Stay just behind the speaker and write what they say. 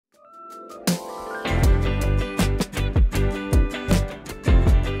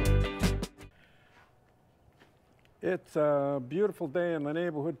It's a beautiful day in the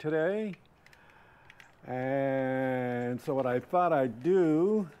neighborhood today, and so what I thought I'd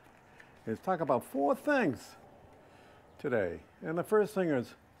do is talk about 4 things today. And the first thing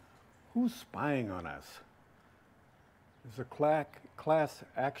is, who's spying on us? There's a class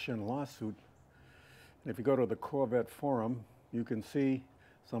action lawsuit, and if you go to the Corvette forum, you can see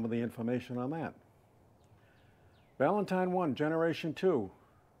some of the information on that. Valentine 1, Generation 2.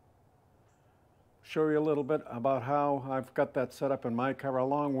 Show you a little bit about how I've got that set up in my car,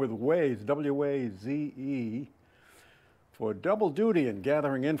 along with Waze, W-A-Z-E, for double duty and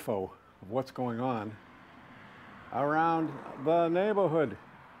gathering info of what's going on around the neighborhood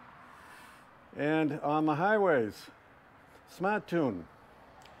and on the highways. Smarttune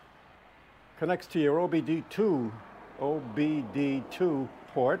connects to your OBD2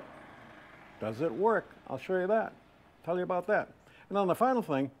 port. Does it work? I'll show you that. Tell you about that. And then the final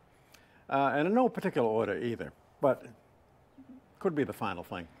thing, and in no particular order either, but could be the final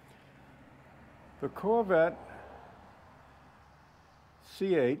thing. The Corvette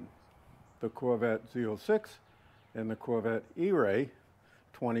C8, the Corvette Z06, and the Corvette Eray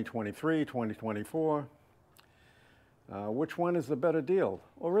 2023, 2024. Which one is the better deal?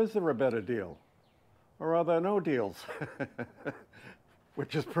 Or is there a better deal? Or are there no deals?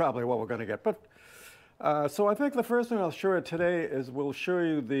 Which is probably what we're going to get. But so I think the first thing I'll show you today is we'll show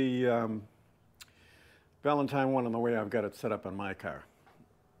you the Valentine 1 and the way I've got it set up in my car.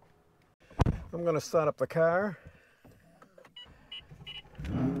 I'm going to start up the car.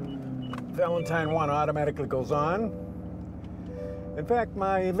 Valentine 1 automatically goes on. In fact,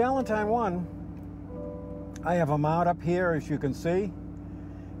 my Valentine 1, I have a mount up here, as you can see,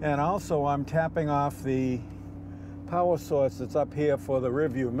 and also I'm tapping off the power source that's up here for the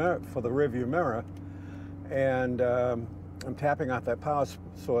rearview mirror, and I'm tapping off that power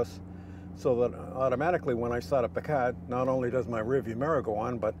source so that automatically when I start up the car, not only does my rearview mirror go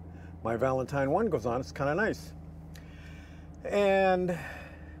on, but my Valentine 1 goes on. It's kind of nice. And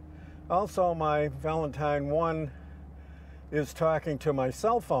also my Valentine 1 is talking to my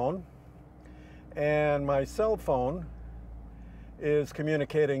cell phone, and my cell phone is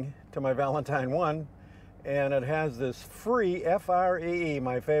communicating to my Valentine 1, and it has this free, F-R-E-E,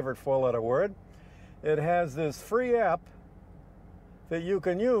 my favorite 4-letter word. It has this free app that you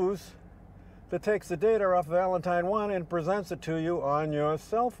can use that takes the data off Valentine 1 and presents it to you on your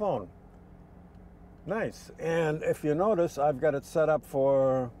cell phone. Nice. And if you notice, I've got it set up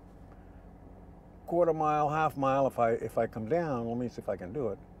for quarter mile, half mile. If I come down, let me see if I can do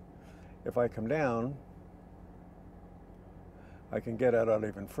it. If I come down, I can get it out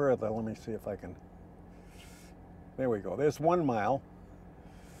even further. Let me see if I can. There we go. There's 1 mile.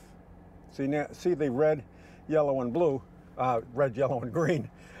 See the red, yellow, and blue, red, yellow, and green.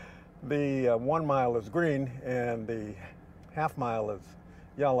 The 1 mile is green, and the half mile is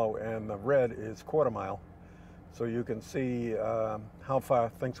yellow, and the red is quarter mile. So you can see how far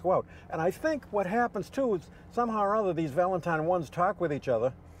things go out. And I think what happens too is somehow or other these Valentine 1s talk with each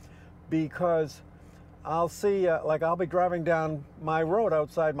other, because I'll see, like I'll be driving down my road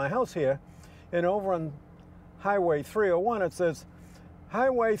outside my house here, and over on Highway 301 it says,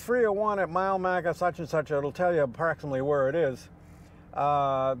 Highway 301 at mile marker such and such. It'll tell you approximately where it is.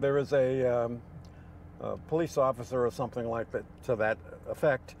 There is a police officer or something like that, to that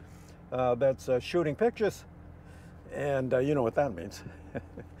effect, that's shooting pictures, and you know what that means.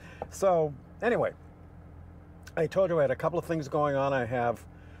 So anyway, I told you I had a couple of things going on. I have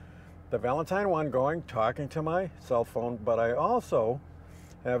the Valentine 1 going, talking to my cell phone, but I also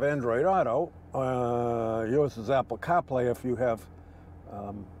have Android Auto. Yours is Apple CarPlay if you have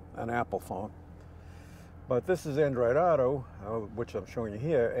an Apple phone. But this is Android Auto, which I'm showing you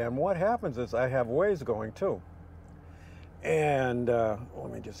here. And what happens is I have Waze going too. And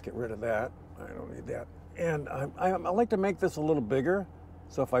let me just get rid of that. I don't need that. And I like to make this a little bigger.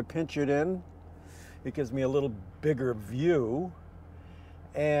 So if I pinch it in, it gives me a little bigger view.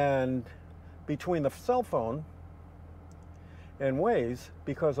 And between the cell phone and Waze,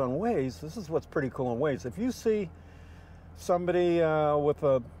 because on Waze, this is what's pretty cool on Waze. If you see somebody with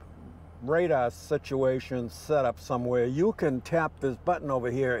a radar situation set up somewhere, you can tap this button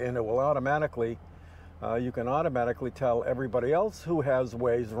over here and it will automatically, you can automatically tell everybody else who has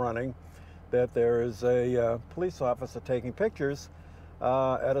Waze running that there is a police officer taking pictures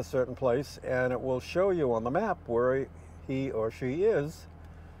at a certain place, and it will show you on the map where he or she is.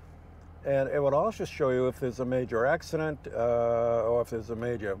 And it would also show you if there's a major accident or if there's a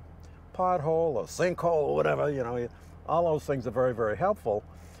major pothole or sinkhole or whatever, you know. All those things are very, very helpful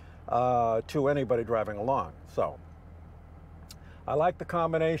to anybody driving along. So I like the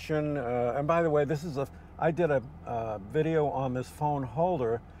combination. And by the way, this is a I did a video on this phone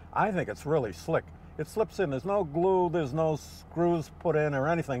holder. I think it's really slick. It slips in. There's no glue. There's no screws put in or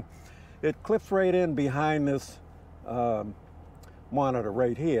anything. It clips right in behind this monitor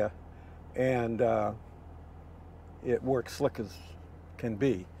right here, and it works slick as can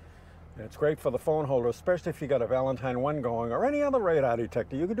be. And it's great for the phone holder, especially if you got a Valentine 1 going or any other radar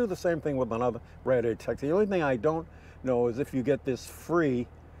detector. You can do the same thing with another radar detector. The only thing I don't know is if you get this free.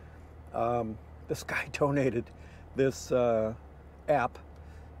 This guy donated this app,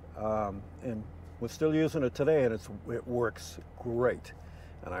 and we're still using it today, and it works great,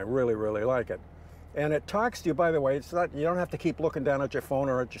 and I really, really like it. And it talks to you, by the way. It's not, you don't have to keep looking down at your phone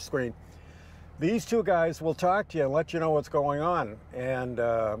or at your screen. These two guys will talk to you and let you know what's going on. And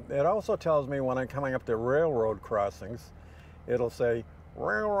it also tells me when I'm coming up to railroad crossings, it'll say,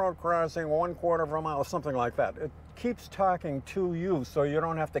 railroad crossing 1/4 of a mile, something like that. It keeps talking to you, so you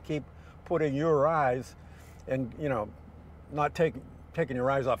don't have to keep putting your eyes and, you know, not taking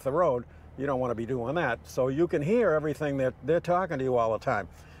your eyes off the road. You don't want to be doing that. So you can hear everything that they're talking to you all the time.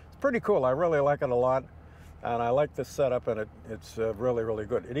 It's pretty cool. I really like it a lot. And I like this setup, and it's really, really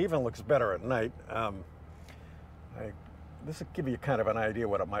good. It even looks better at night. This will give you kind of an idea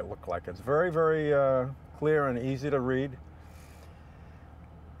what it might look like. It's very, very clear and easy to read.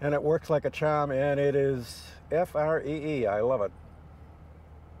 And it works like a charm, and it is F-R-E-E. I love it.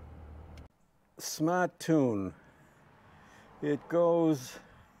 Smarttune. It goes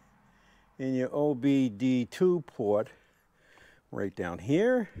in your OBD2 port right down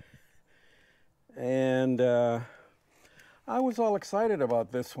here. And I was all excited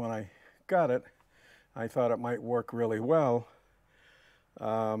about this when I got it. I thought it might work really well.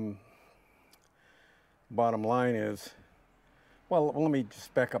 Bottom line is, well, let me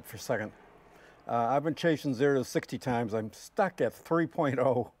just back up for a second. I've been chasing 0 to 60 times. I'm stuck at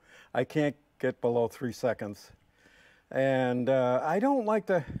 3.0. I can't get below 3 seconds. And I don't like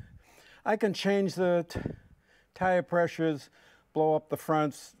I can change the tire pressures, blow up the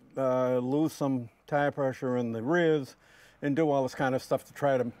fronts, lose some tire pressure in the rears, and do all this kind of stuff to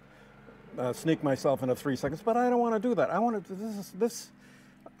try to sneak myself into 3 seconds. But I don't want to do that. I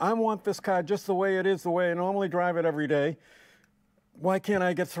want this car just the way it is, the way I normally drive it every day. Why can't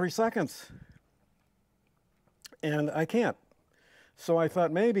I get 3 seconds? And I can't. So I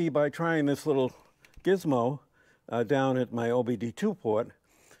thought maybe by trying this little gizmo down at my OBD2 port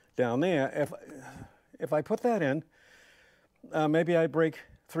down there, if I put that in, maybe I break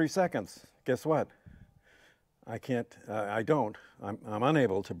 3 seconds. Guess what? I can't, I don't. I'm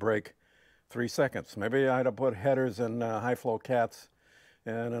unable to break 3 seconds. Maybe I'd have put headers and high flow cats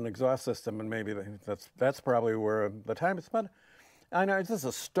and an exhaust system, and maybe that's probably where the time is. But I know this is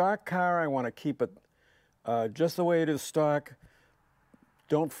a stock car. I want to keep it just the way it is stock.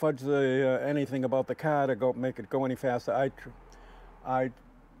 Don't fudge anything about the car to make it go any faster. I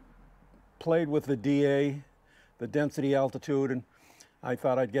played with the DA, the density altitude, and I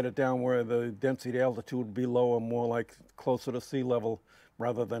thought I'd get it down where the density altitude would be lower, more like closer to sea level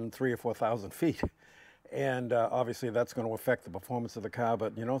rather than 3,000 or 4,000 feet. And obviously that's going to affect the performance of the car,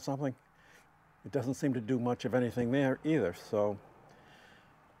 but you know something? It doesn't seem to do much of anything there either. So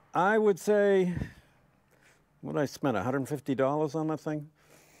I would say, what did I spend, $150 on that thing?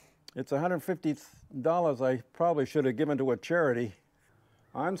 It's $150 I probably should have given to a charity.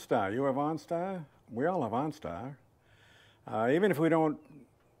 OnStar, you have OnStar? We all have OnStar. Even if we don't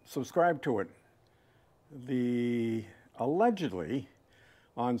subscribe to it, allegedly,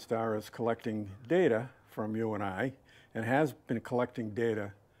 OnStar is collecting data from you and I, and has been collecting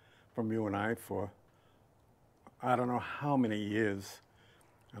data from you and I for I don't know how many years,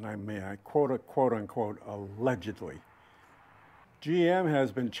 and I quote unquote, allegedly. GM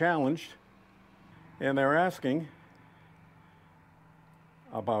has been challenged, and they're asking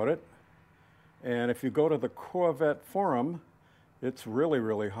about it. And if you go to the Corvette forum, it's really,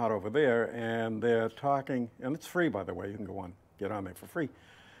 really hot over there, and they're talking, and it's free, by the way. You can go on, get on there for free.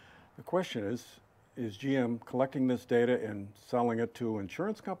 The question is GM collecting this data and selling it to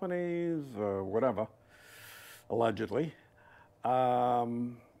insurance companies or whatever, allegedly?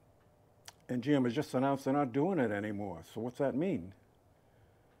 And GM has just announced they're not doing it anymore. So what's that mean?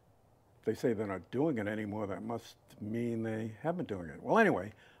 If they say they're not doing it anymore, that must mean they have been doing it. Well,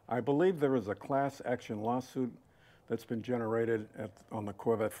 anyway, I believe there is a class action lawsuit that's been generated on the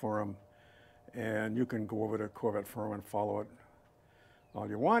Corvette forum, and you can go over to Corvette forum and follow it all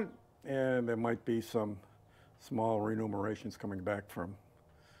you want, and there might be some small remunerations coming back for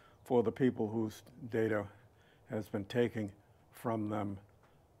the people whose data has been taken from them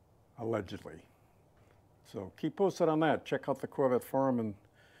allegedly. So keep posted on that. Check out the Corvette forum, and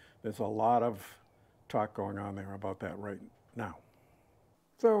there's a lot of talk going on there about that right now.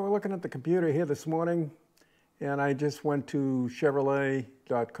 So we're looking at the computer here this morning, and I just went to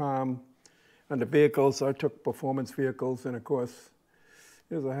Chevrolet.com under vehicles. I took performance vehicles, and of course,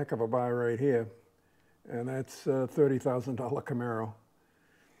 there's a heck of a buy right here, and that's a $30,000 Camaro.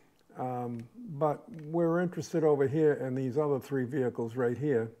 But we're interested over here in these other three vehicles right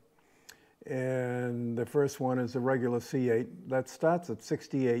here. And the first one is a regular C8 that starts at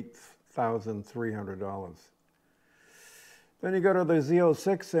 $68,300. Then you go to the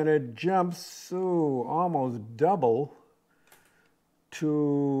Z06 and it jumps almost double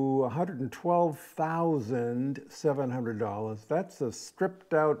to $112,700. That's a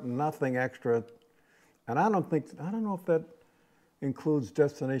stripped out, nothing extra. And I don't know if that includes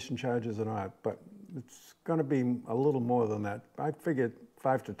destination charges or not, but it's going to be a little more than that. I figured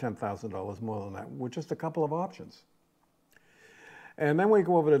 $5,000 to $10,000 more than that with just a couple of options. And then we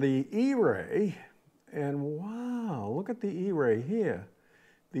go over to the Eray, and wow, look at the Eray here.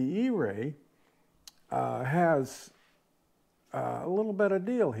 The Eray has a little better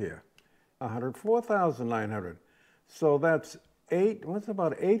deal here, $104,900. So that's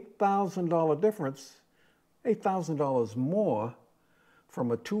about $8,000 difference, $8,000 more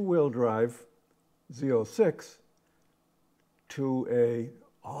from a two-wheel drive Z06 to a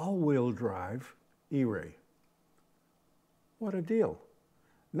all-wheel drive Eray. What a deal.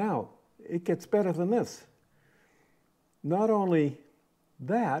 Now, it gets better than this. Not only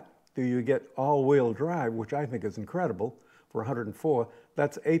that do you get all-wheel drive, which I think is incredible, for $104,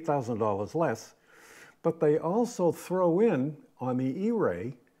 that's $8,000 less, but they also throw in on the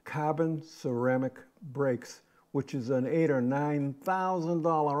Eray carbon ceramic brakes, which is an $8,000 or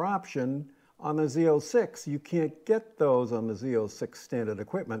 $9,000 option on the Z06. You can't get those on the Z06 standard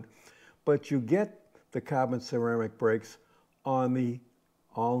equipment, but you get the carbon ceramic brakes on the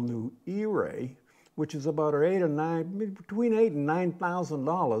all-new Eray, which is about between $8,000 and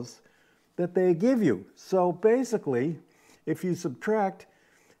 $9,000 that they give you. So basically, if you subtract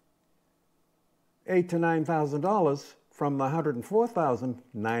 $8,000 to $9,000 from the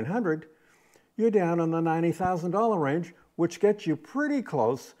 $104,900, you're down in the $90,000 range, which gets you pretty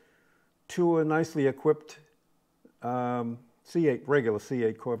close to a nicely equipped C8, regular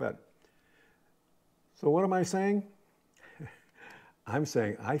C8 Corvette. So what am I saying? I'm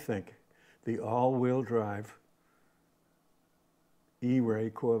saying I think the all-wheel drive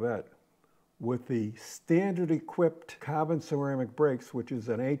Eray Corvette with the standard equipped carbon ceramic brakes, which is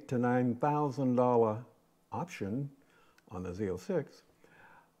an $8,000 to $9,000 option on the Z06,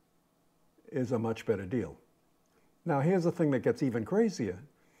 is a much better deal. Now here's the thing that gets even crazier.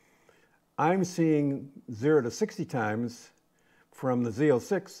 I'm seeing 0 to 60 times from the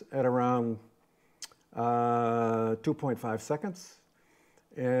Z06 at around 2.5 seconds.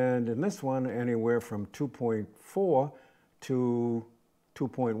 And in this one, anywhere from 2.4 to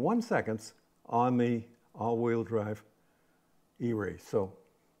 2.1 seconds on the all-wheel drive Eray. So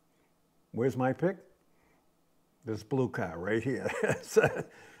where's my pick? This blue car right here.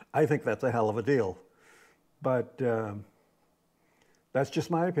 I think that's a hell of a deal. But that's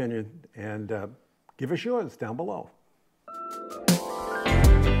just my opinion. And give us yours down below.